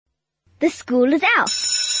The school is out.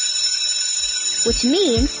 Which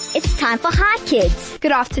means it's time for Hi Kids.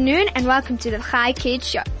 Good afternoon and welcome to the Hi Kids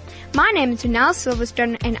Show. My name is Renelle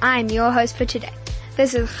Silverstone and I am your host for today.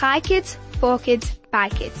 This is Hi Kids, for Kids, by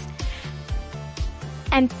Kids.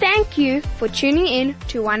 And thank you for tuning in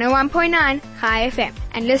to 101.9 Hi FM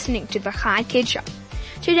and listening to the Hi Kids Show.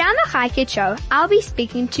 Today on the Hi Kids Show, I'll be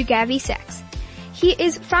speaking to Gavi Sachs. He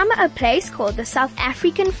is from a place called the South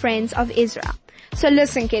African Friends of Israel. So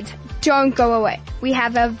listen kids, don't go away. We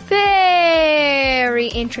have a very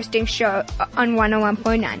interesting show on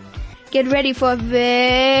 101.9. Get ready for a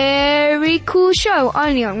very cool show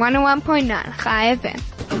only on 101.9 Hi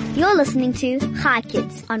FM. You're listening to Hi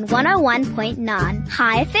Kids on 101.9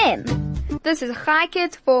 Hi FM. This is Hi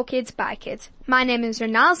Kids, for Kids, by Kids. My name is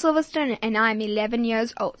Renelle Silverstone and I'm 11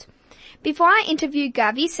 years old. Before I interview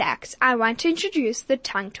Gavi Sachs, I want to introduce the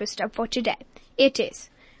tongue twister for today. It is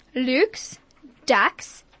Luke's,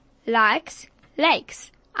 ducks, likes,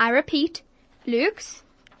 lakes. I repeat, Luke's,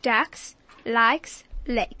 ducks, likes,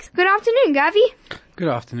 lakes. Good afternoon, Gavi. Good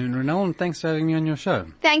afternoon, Renelle, and thanks for having me on your show.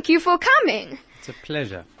 Thank you for coming. It's a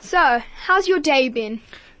pleasure. So, how's your day been?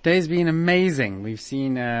 Day's been amazing. We've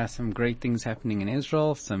seen some great things happening in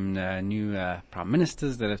Israel, some new prime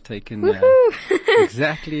ministers that have taken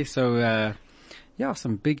exactly. So, yeah,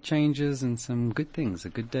 some big changes and some good things. A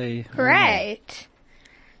good day. Great.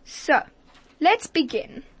 So, let's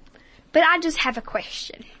begin. But I just have a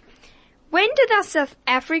question. When did our South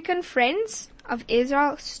African Friends of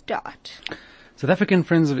Israel start? South African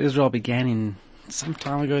Friends of Israel began in some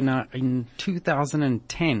time ago now. In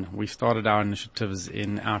 2010, we started our initiatives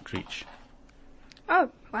in outreach. Oh,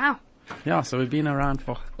 wow. Yeah, so we've been around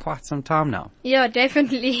for quite some time now. Yeah,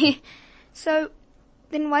 definitely. So,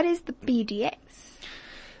 then what is the BDS?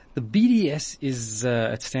 The BDS is,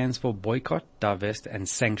 it stands for Boycott, Divest and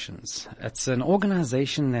Sanctions. It's an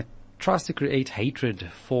organization that tries to create hatred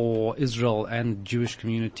for Israel and Jewish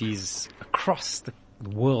communities across the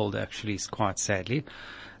world, actually, quite sadly.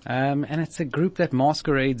 And it's a group that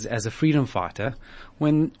masquerades as a freedom fighter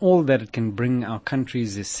when all that it can bring our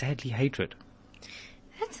countries is sadly hatred.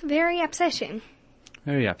 That's very upsetting.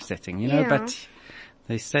 Very upsetting, you know, but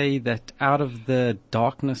they say that out of the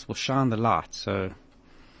darkness will shine the light, so,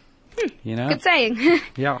 you know. Good saying.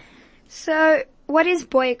 Yeah. So, what is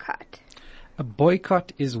boycott? A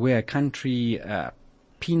boycott is where a country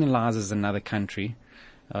penalizes another country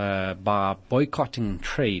by boycotting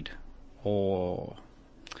trade or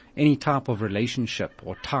any type of relationship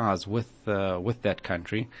or ties with that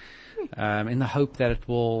country in the hope that it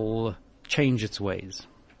will change its ways.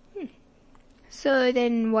 So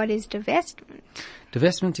then what is divestment?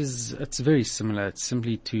 Divestment it's very similar. It's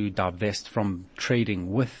simply to divest from trading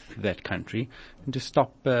with that country and to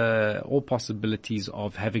stop all possibilities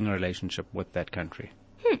of having a relationship with that country.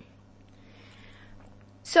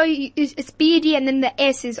 So it's BD and then the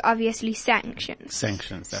S is obviously sanctions.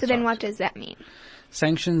 Sanctions, that's So then right. what does that mean?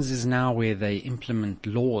 Sanctions is now where they implement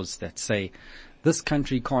laws that say this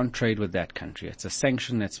country can't trade with that country. It's a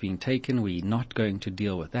sanction that's been taken. We're not going to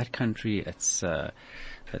deal with that country. It's a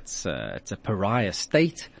pariah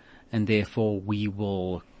state, and therefore we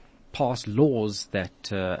will pass laws that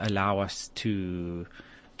allow us to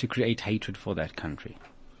create hatred for that country.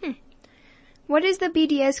 What is the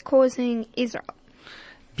BDS causing Israel?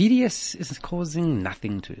 BDS is causing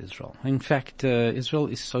nothing to Israel. In fact, Israel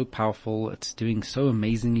is so powerful. It's doing so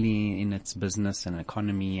amazingly in its business and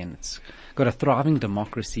economy, and it's got a thriving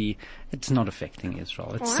democracy. It's not affecting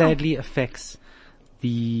Israel. It sadly affects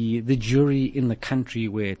the Jewry in the country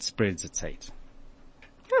where it spreads its hate.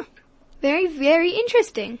 Very, very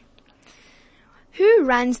interesting. Who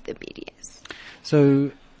runs the BDS?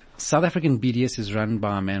 So, South African BDS is run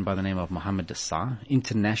by a man by the name of Mohammed Desai.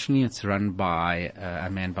 Internationally, it's run by a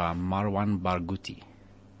man by Marwan Barghouti.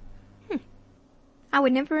 I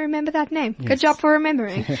would never remember that name. Yes. Good job for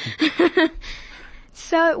remembering.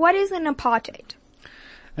 So, what is an apartheid?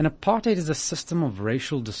 An apartheid is a system of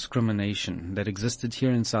racial discrimination that existed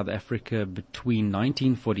here in South Africa between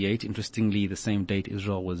 1948, interestingly the same date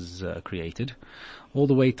Israel was created, all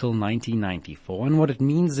the way till 1994. And what it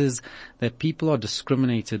means is that people are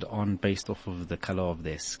discriminated on based off of the color of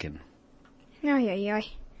their skin.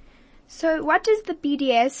 So what does the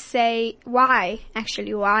BDS say? Why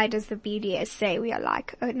does the BDS say we are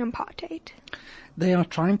like an apartheid? They are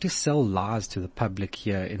trying to sell lies to the public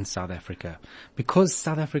here in South Africa because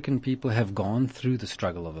South African people have gone through the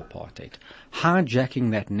struggle of apartheid.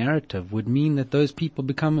 Hijacking that narrative would mean that those people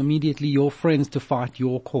become immediately your friends to fight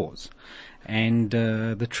your cause. And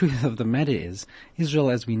the truth of the matter is, Israel,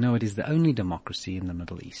 as we know it, is the only democracy in the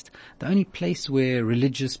Middle East. The only place where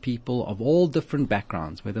religious people of all different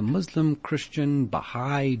backgrounds, whether Muslim, Christian,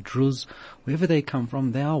 Baha'i, Druze, wherever they come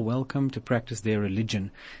from, they are welcome to practice their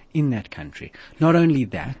religion in that country. Not only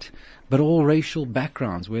that, but all racial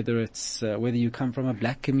backgrounds, whether it's whether you come from a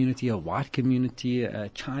black community, a white community, a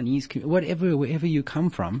Chinese community, wherever you come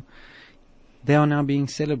from, they are now being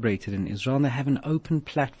celebrated in Israel, and they have an open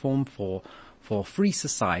platform for free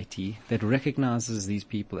society that recognizes these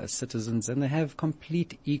people as citizens, and they have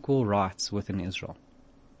complete equal rights within Israel.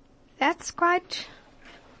 That's quite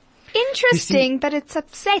interesting, but it's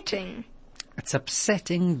upsetting. It's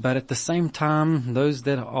upsetting, but at the same time, those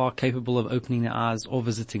that are capable of opening their eyes or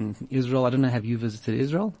visiting Israel, I don't know, have you visited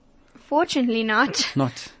Israel? Fortunately not.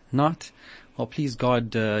 Not? Well, please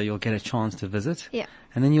God, you'll get a chance to visit. Yeah.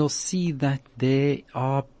 And then you'll see that there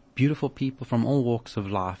are beautiful people from all walks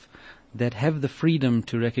of life that have the freedom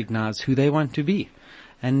to recognize who they want to be.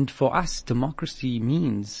 And for us, democracy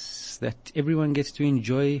means that everyone gets to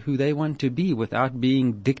enjoy who they want to be without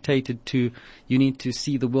being dictated to, you need to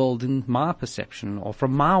see the world in my perception or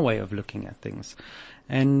from my way of looking at things.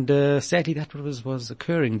 And sadly, that was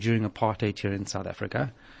occurring during apartheid here in South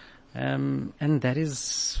Africa. And that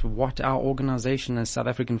is what our organization as South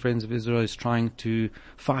African Friends of Israel is trying to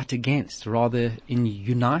fight against, rather in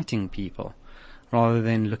uniting people, rather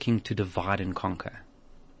than looking to divide and conquer.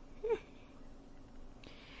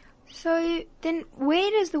 So then where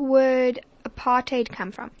does the word apartheid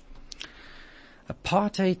come from?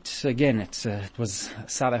 Apartheid, again, it was a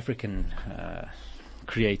South African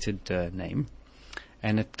created name,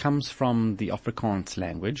 and it comes from the Afrikaans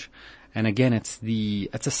language. And again, it's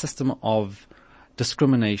a system of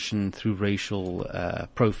discrimination through racial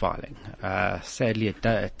profiling. Sadly,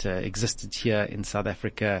 it existed here in South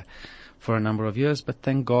Africa for a number of years, but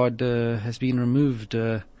thank God has been removed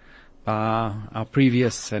by our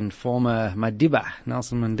previous and former Madiba,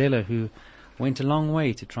 Nelson Mandela, who went a long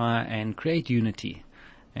way to try and create unity.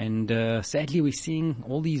 And sadly, we're seeing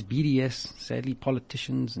all these BDS, sadly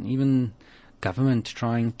politicians and even government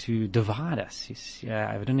trying to divide us.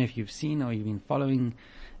 I don't know if you've seen or you've been following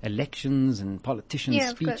elections and politicians'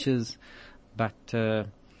 speeches, but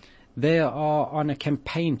they are on a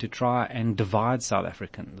campaign to try and divide South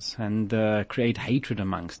Africans and create hatred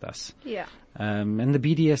amongst us. Yeah. And the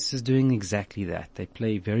BDS is doing exactly that. They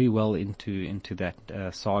play very well into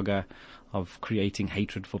that saga of creating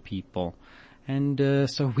hatred for people. And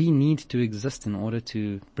so we need to exist in order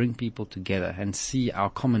to bring people together and see our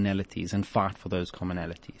commonalities and fight for those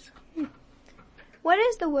commonalities. What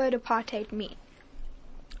does the word apartheid mean?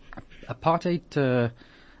 Apartheid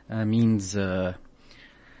means to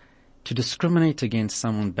discriminate against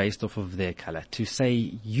someone based off of their color. To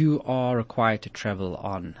say you are required to travel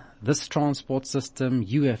on this transport system,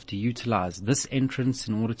 you have to utilize this entrance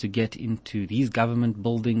in order to get into these government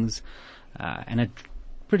buildings, and it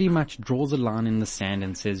pretty much draws a line in the sand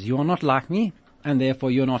and says, you are not like me, and therefore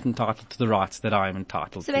you're not entitled to the rights that I am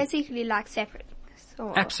entitled to. So basically like separateness.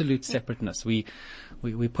 Absolute separateness. We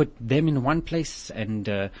put them in one place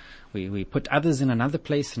and we put others in another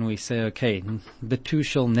place, and we say, okay, the two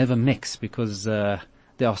shall never mix because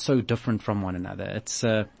they are so different from one another. It's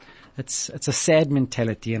a sad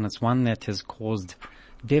mentality, and it's one that has caused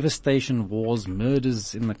devastation, wars,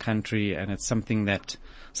 murders in the country, and it's something that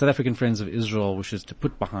South African Friends of Israel wishes to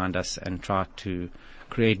put behind us and try to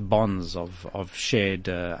create bonds of shared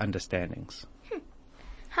understandings.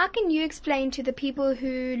 How can you explain to the people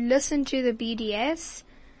who listen to the BDS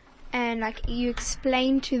and you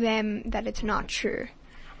explain to them that it's not true?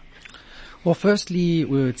 Well, firstly,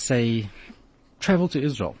 we would say travel to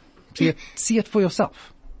Israel. See it for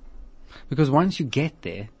yourself. Because once you get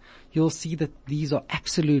there, you'll see that these are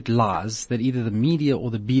absolute lies that either the media or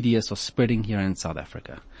the BDS are spreading here in South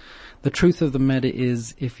Africa. The truth of the matter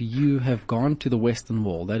is, if you have gone to the Western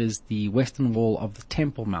Wall, that is the Western Wall of the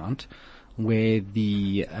Temple Mount, where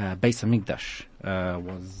the Beis Hamikdash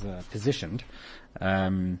was positioned,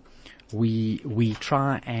 we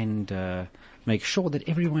try and make sure that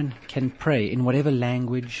everyone can pray in whatever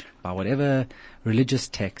language, by whatever religious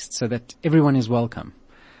text, so that everyone is welcome.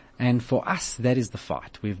 And for us, that is the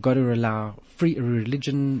fight. We've got to allow free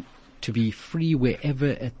religion to be free wherever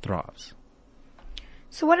it thrives.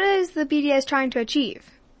 So what is the BDS trying to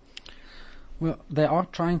achieve? Well, they are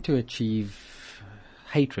trying to achieve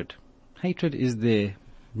hatred. Hatred is their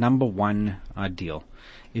number one ideal.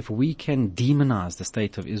 If we can demonize the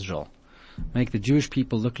state of Israel, make the Jewish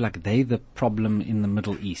people look like they're the problem in the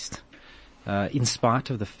Middle East, in spite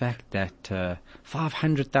of the fact that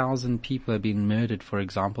 500,000 people have been murdered, for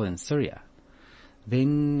example, in Syria,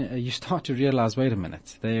 then you start to realize, wait a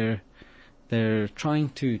minute, they're trying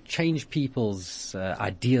to change people's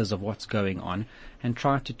ideas of what's going on and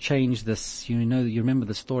try to change this. You remember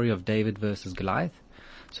the story of David versus Goliath?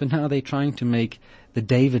 So now they're trying to make the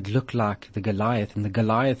David look like the Goliath and the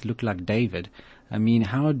Goliath look like David. I mean,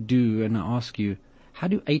 and I ask you, how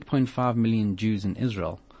do 8.5 million Jews in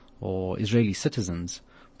Israel or Israeli citizens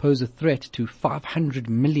pose a threat to 500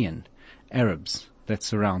 million Arabs that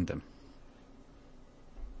surround them?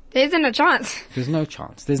 There isn't a chance. There's no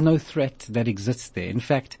chance. There's no threat that exists there. In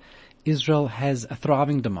fact, Israel has a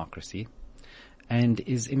thriving democracy and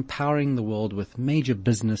is empowering the world with major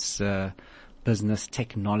business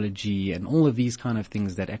technology and all of these kind of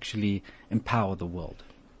things that actually empower the world.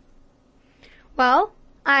 Well,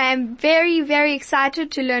 I am very, very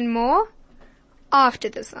excited to learn more after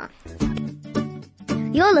this one.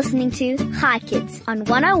 You're listening to Hi Kids on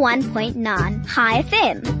 101.9 Hi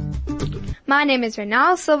FM. My name is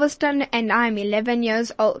Renal Silverstone and I'm 11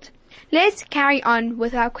 years old. Let's carry on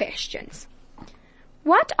with our questions.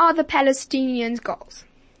 What are the Palestinians' goals?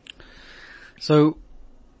 So,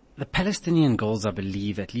 the Palestinian goals, I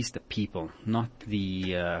believe, at least the people, not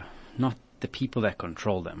the people that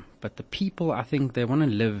control them, but the people, I think they want to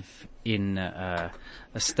live in a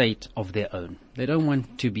state of their own. They don't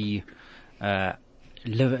want to be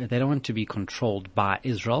controlled by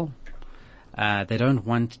Israel. They don't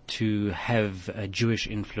want to have a Jewish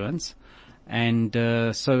influence, and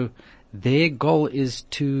so their goal is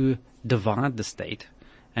to divide the state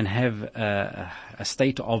and have a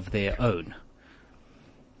state of their own.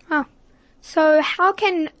 Oh, so how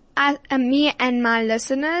can me and my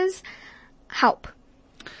listeners help?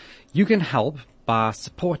 You can help by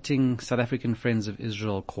supporting South African Friends of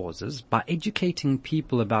Israel causes, by educating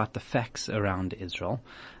people about the facts around Israel,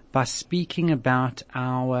 by speaking about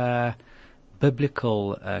our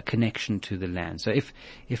biblical connection to the land. So if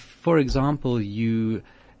for example, you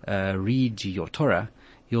read your Torah,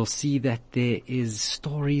 you'll see that there is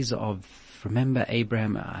stories of, remember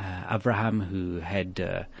Abraham, who had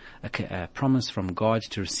a promise from God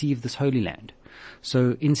to receive this holy land.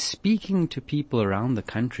 So in speaking to people around the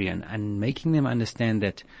country and making them understand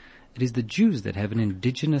that it is the Jews that have an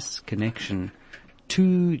indigenous connection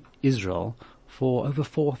to Israel for over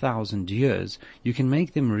 4,000 years, you can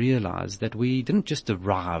make them realize that we didn't just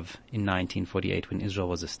arrive in 1948 when Israel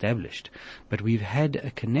was established, but we've had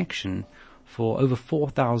a connection for over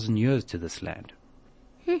 4,000 years to this land.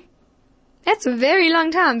 That's a very long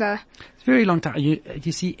time, though. It's a very long time.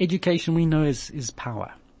 You see, education, we know, is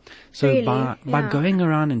power. So really? by going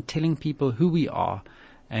around and telling people who we are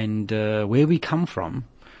and where we come from,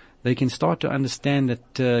 they can start to understand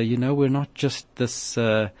that we're not just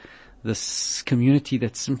this community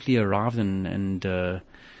that simply arrived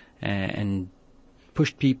and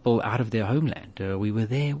pushed people out of their homeland. We were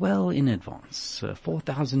there well in advance.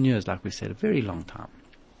 4,000 years, like we said, a very long time.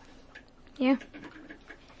 Yeah.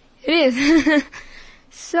 It is.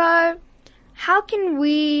 So, how can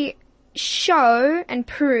we show and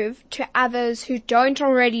prove to others who don't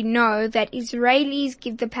already know that Israelis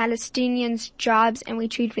give the Palestinians jobs and we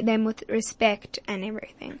treat them with respect and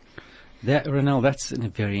everything? Renel, that's a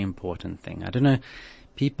very important thing. I don't know.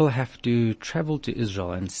 People have to travel to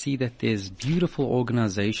Israel and see that there's beautiful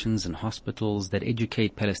organizations and hospitals that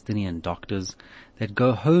educate Palestinian doctors that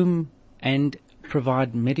go home and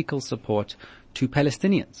provide medical support to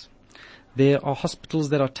Palestinians. There are hospitals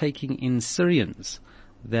that are taking in Syrians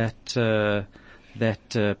that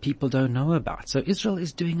people don't know about. So Israel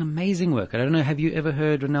is doing amazing work. I don't know, have you ever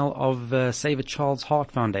heard, Renel, of Save a Child's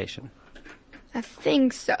Heart Foundation? I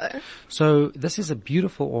think so. So this is a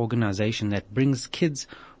beautiful organization that brings kids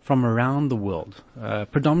from around the world,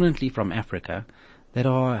 predominantly from Africa, that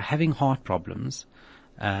are having heart problems,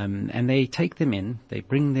 and they take them in, they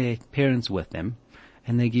bring their parents with them,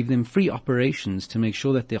 and they give them free operations to make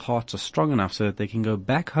sure that their hearts are strong enough so that they can go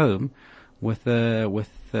back home with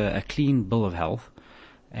a clean bill of health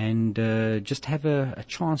and just have a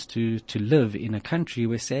chance to live in a country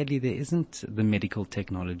where sadly there isn't the medical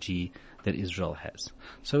technology that Israel has.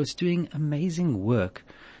 So it's doing amazing work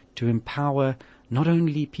to empower not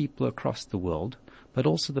only people across the world, but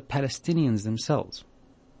also the Palestinians themselves.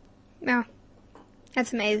 Yeah,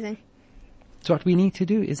 that's amazing. It's what we need to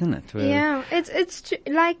do, isn't it? Yeah, it's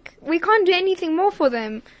like we can't do anything more for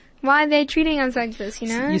them. Why are they treating us like this, you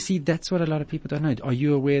know? You see, that's what a lot of people don't know. Are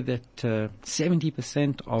you aware that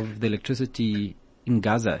 70% of the electricity in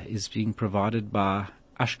Gaza is being provided by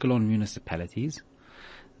Ashkelon municipalities?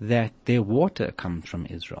 That their water comes from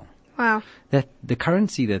Israel. Wow. That the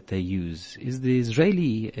currency that they use is the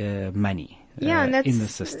Israeli money and in the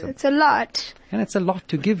system. It's a lot. And it's a lot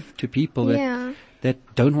to give to people that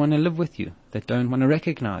that don't want to live with you, that don't want to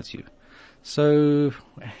recognize you. So,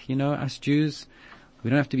 us Jews, we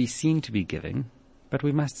don't have to be seen to be giving, but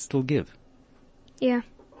we must still give. Yeah,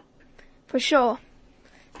 for sure.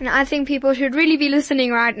 And I think people should really be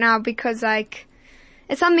listening right now because,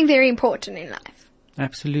 it's something very important in life.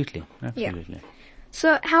 Absolutely. Yeah.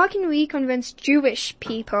 So how can we convince Jewish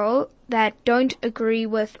people that don't agree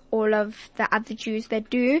with all of the other Jews that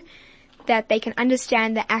do, that they can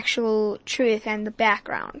understand the actual truth and the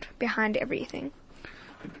background behind everything?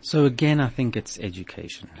 So again, I think it's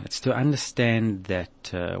education. It's to understand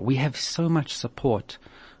that we have so much support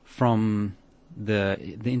from the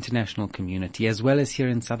international community, as well as here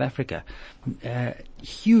in South Africa.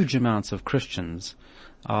 Huge amounts of Christians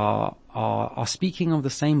are speaking of the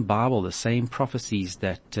same Bible, the same prophecies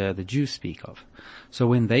that the Jews speak of. So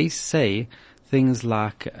when they say things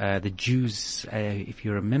like the Jews, if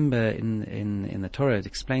you remember in the Torah, it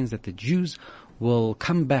explains that the Jews will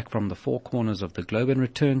come back from the four corners of the globe and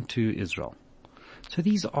return to Israel. So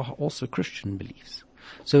these are also Christian beliefs.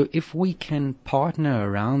 So if we can partner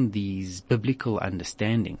around these biblical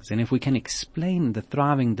understandings, and if we can explain the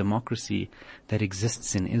thriving democracy that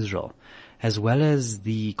exists in Israel, as well as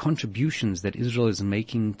the contributions that Israel is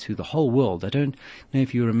making to the whole world. I don't know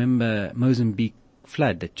if you remember Mozambique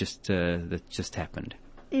flood that just happened.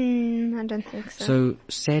 I don't think so. So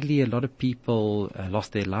sadly, a lot of people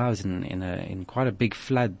lost their lives in quite a big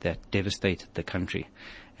flood that devastated the country.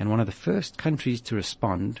 And one of the first countries to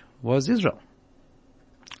respond was Israel.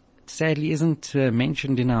 Sadly isn't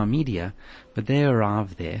mentioned in our media, but they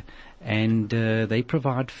arrive there and they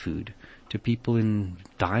provide food to people in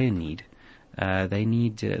dire need.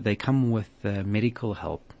 They come with medical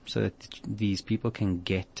help so that these people can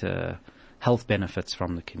get health benefits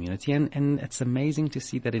from the community. And it's amazing to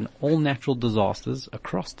see that in all natural disasters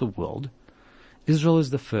across the world, Israel is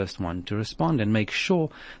the first one to respond and make sure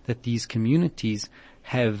that these communities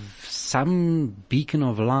have some beacon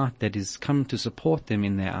of light that is come to support them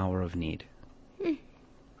in their hour of need.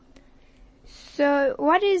 So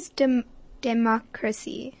what is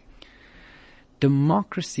democracy?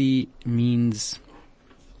 Democracy means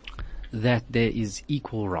that there is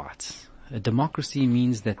equal rights. A democracy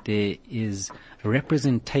means that there is a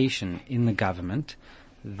representation in the government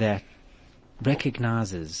that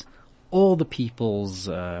recognizes all the people's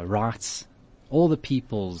rights, all the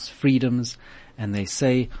people's freedoms, and they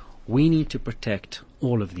say, we need to protect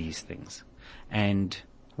all of these things. And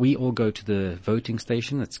we all go to the voting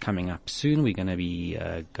station that's coming up soon. We're going to be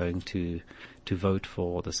going to vote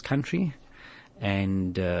for this country.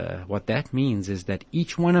 And what that means is that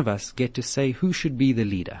each one of us get to say who should be the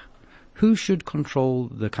leader, who should control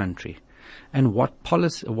the country, and what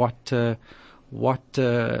policy, what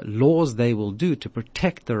laws they will do to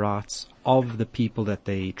protect the rights of the people that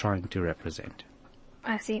they're trying to represent.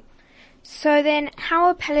 I see. So then, how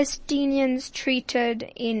are Palestinians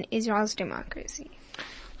treated in Israel's democracy?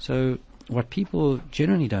 So what people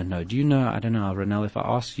generally don't know, do you know, I don't know, Ronel, if I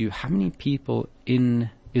ask you how many people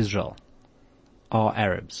in Israel are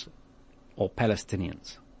Arabs or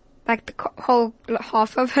Palestinians? Like the whole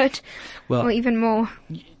half of it, well, or even more?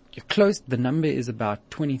 You're close. The number is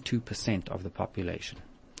about 22% of the population.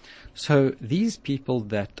 So these people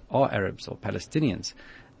that are Arabs or Palestinians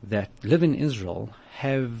that live in Israel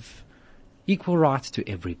have equal rights to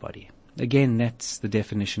everybody. Again, that's the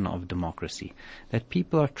definition of democracy, that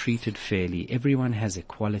people are treated fairly, everyone has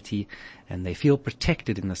equality, and they feel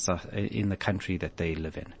protected in the country that they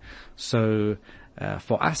live in. So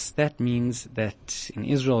for us, that means that in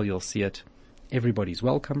Israel, you'll see it, everybody's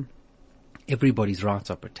welcome, everybody's rights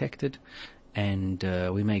are protected, and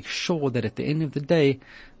we make sure that at the end of the day,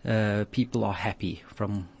 people are happy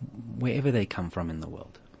from wherever they come from in the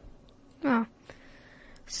world. Oh.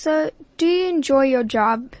 So, do you enjoy your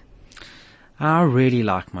job? I really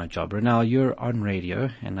like my job. Ronal, you're on radio,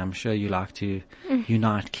 and I'm sure you like to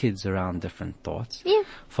unite kids around different thoughts. Yeah.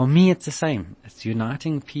 For me, it's the same. It's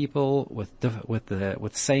uniting people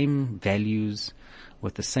with same values,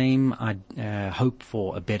 with the same hope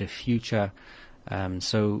for a better future.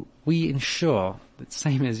 So we ensure that,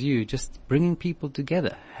 same as you, just bringing people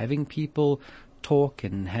together, having people talk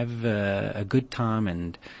and have a good time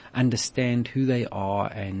and understand who they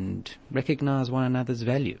are and recognize one another's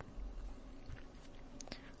value.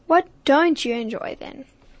 What don't you enjoy then?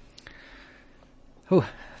 Oh,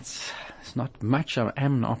 it's not much. I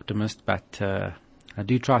am an optimist, but I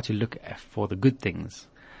do try to look for the good things.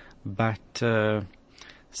 But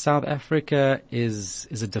South Africa is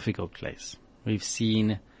a difficult place. We've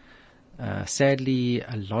seen, sadly,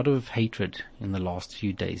 a lot of hatred in the last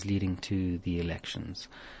few days leading to the elections.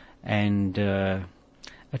 And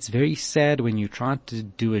it's very sad when you try to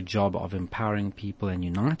do a job of empowering people and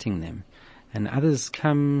uniting them, and others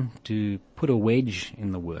come to put a wedge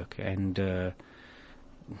in the work and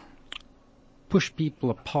push people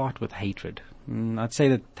apart with hatred. I'd say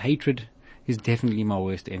that hatred is definitely my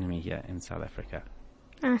worst enemy here in South Africa.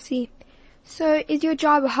 I see. So is your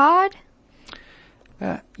job hard?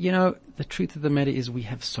 The truth of the matter is we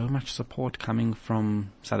have so much support coming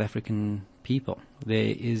from South African people.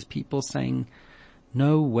 There is people saying,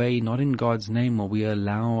 no way, not in God's name will we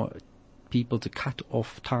allow people to cut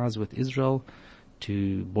off ties with Israel,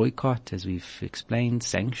 to boycott, as we've explained,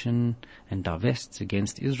 sanction and divest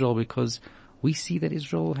against Israel, because we see that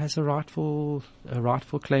Israel has a rightful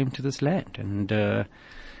claim to this land. And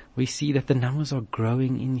we see that the numbers are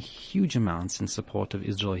growing in huge amounts in support of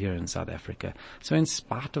Israel here in South Africa. So in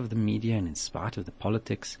spite of the media and in spite of the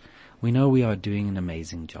politics, we know we are doing an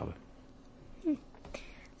amazing job.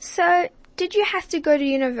 So, did you have to go to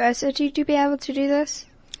university to be able to do this?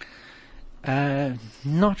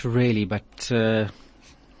 Not really, but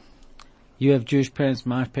you have Jewish parents,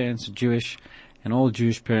 my parents are Jewish, and all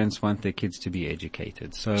Jewish parents want their kids to be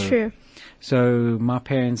educated. So, True. So my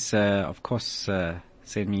parents, of course,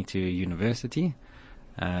 sent me to university,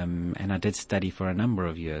 and I did study for a number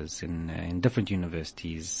of years in different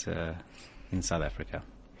universities in South Africa.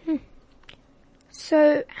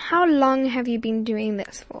 So, how long have you been doing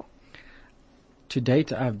this for? To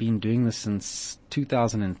date, I've been doing this since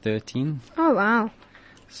 2013. Oh, wow.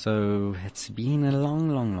 So it's been a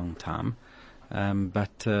long time.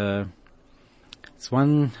 But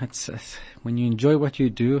when you enjoy what you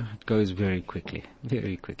do, it goes very quickly.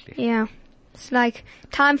 Yeah. It's like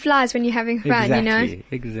time flies when you're having fun, you know?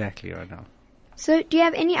 Exactly right now. So, do you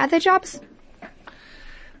have any other jobs?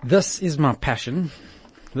 This is my passion.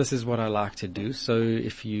 This is what I like to do. So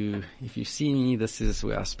if you see me, this is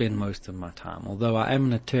where I spend most of my time. Although I am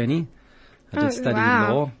an attorney, I did study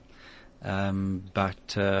law,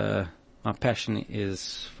 but my passion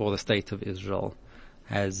is for the state of Israel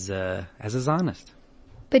as a Zionist.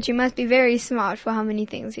 But you must be very smart for how many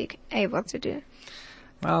things you're able to do.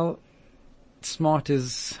 Well, smart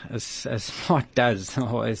is as smart does,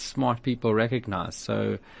 or as smart people recognize.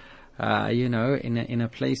 So. In a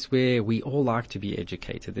place where we all like to be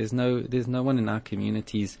educated. There's no one in our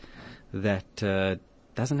communities that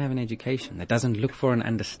doesn't have an education, that doesn't look for an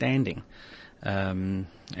understanding. And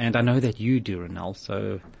I know that you do, Ronald,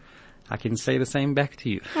 so I can say the same back to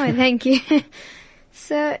you. Oh, thank you.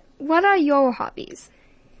 So, what are your hobbies?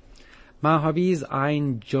 My hobbies, I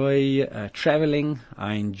enjoy traveling,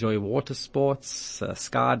 I enjoy water sports,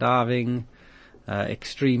 skydiving,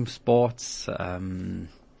 extreme sports,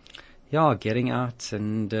 getting out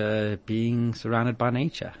and being surrounded by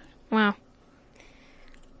nature. Wow.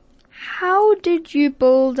 How did you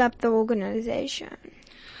build up the organization?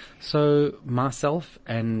 So myself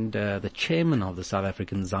and the chairman of the South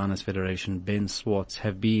African Zionist Federation, Ben Swartz,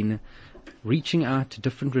 have been reaching out to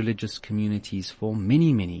different religious communities for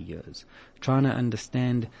many years, trying to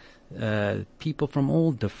understand people from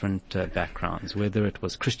all different backgrounds, whether it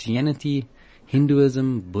was Christianity,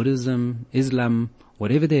 Hinduism, Buddhism, Islam,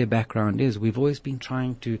 whatever their background is. We've always been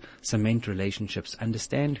trying to cement relationships,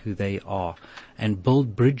 understand who they are, and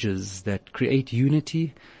build bridges that create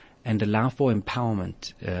unity and allow for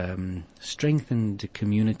empowerment, strengthened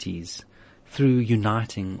communities through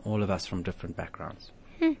uniting all of us from different backgrounds.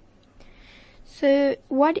 So,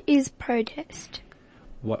 what is protest?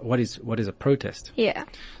 What is a protest? Yeah.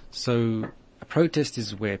 So, a protest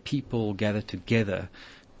is where people gather together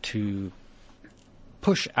to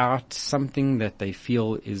push out something that they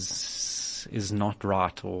feel is not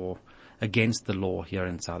right or against the law here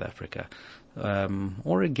in South Africa,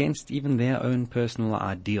 or against even their own personal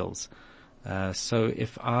ideals. So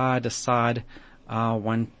if I decide I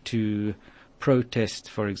want to protest,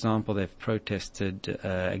 for example, they've protested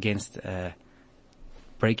against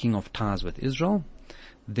breaking of ties with Israel,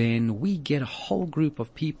 then we get a whole group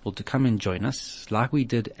of people to come and join us, like we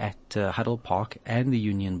did at Huddle Park and the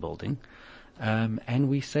Union Building. And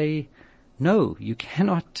we say, no, you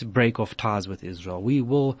cannot break off ties with Israel. We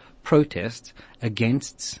will protest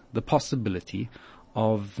against the possibility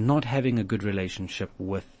of not having a good relationship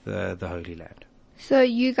with the Holy Land. So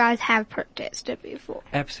you guys have protested before?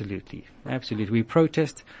 Absolutely. We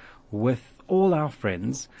protest with all our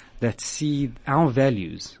friends that see our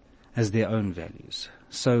values as their own values.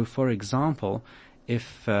 So, for example,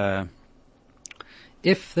 if they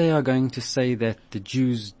are going to say that the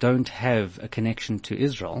Jews don't have a connection to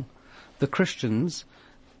Israel, the Christians,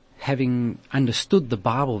 having understood the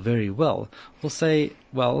Bible very well, will say,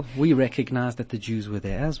 well, we recognize that the Jews were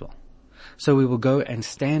there as well. So we will go and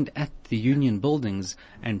stand at the union buildings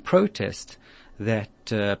and protest that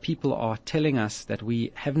people are telling us that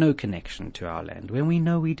we have no connection to our land, when we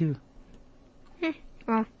know we do.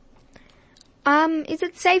 Well, is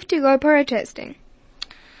it safe to go protesting?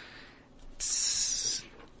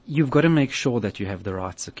 You've got to make sure that you have the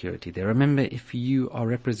right security there. Remember, if you are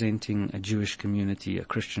representing a Jewish community, a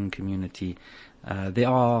Christian community, there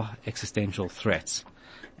are existential threats.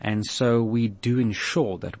 And so we do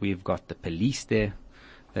ensure that we've got the police there,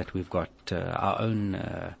 that we've got our own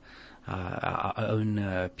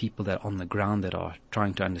people that are on the ground that are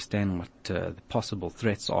trying to understand what the possible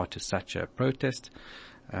threats are to such a protest.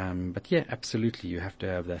 But yeah, absolutely, you have to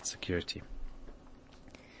have that security.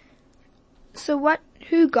 So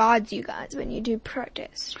who guards you guys when you do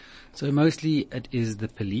protest? So mostly it is the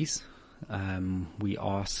police. We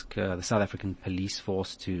ask the South African police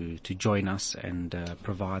force to join us and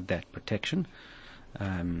provide that protection.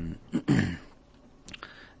 And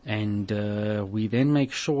we then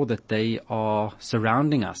make sure that they are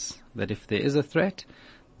surrounding us, that if there is a threat,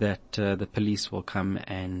 that the police will come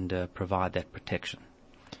and provide that protection.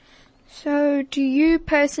 So do you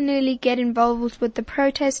personally get involved with the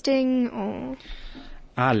protesting, or?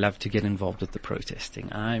 I love to get involved with the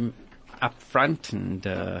protesting. I'm up front and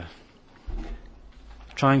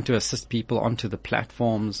trying to assist people onto the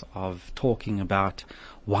platforms of talking about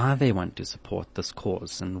why they want to support this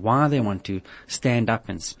cause and why they want to stand up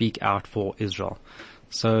and speak out for Israel.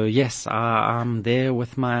 So yes, I'm there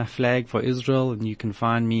with my flag for Israel, and you can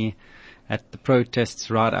find me at the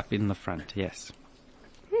protests right up in the front, yes.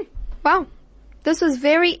 Wow, this was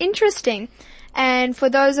very interesting. And for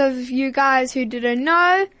those of you guys who didn't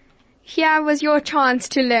know, here was your chance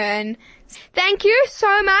to learn. Thank you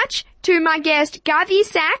so much to my guest Gavi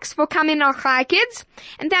Sachs for coming on Chai Kids.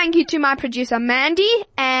 And thank you to my producer Mandy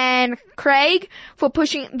and Craig for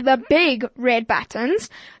pushing the big red buttons.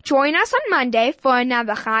 Join us on Monday for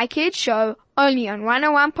another Chai Kids show only on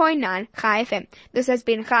 101.9 Chai FM. This has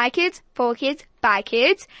been Chai Kids, for kids, by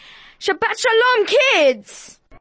kids. Shabbat Shalom, kids!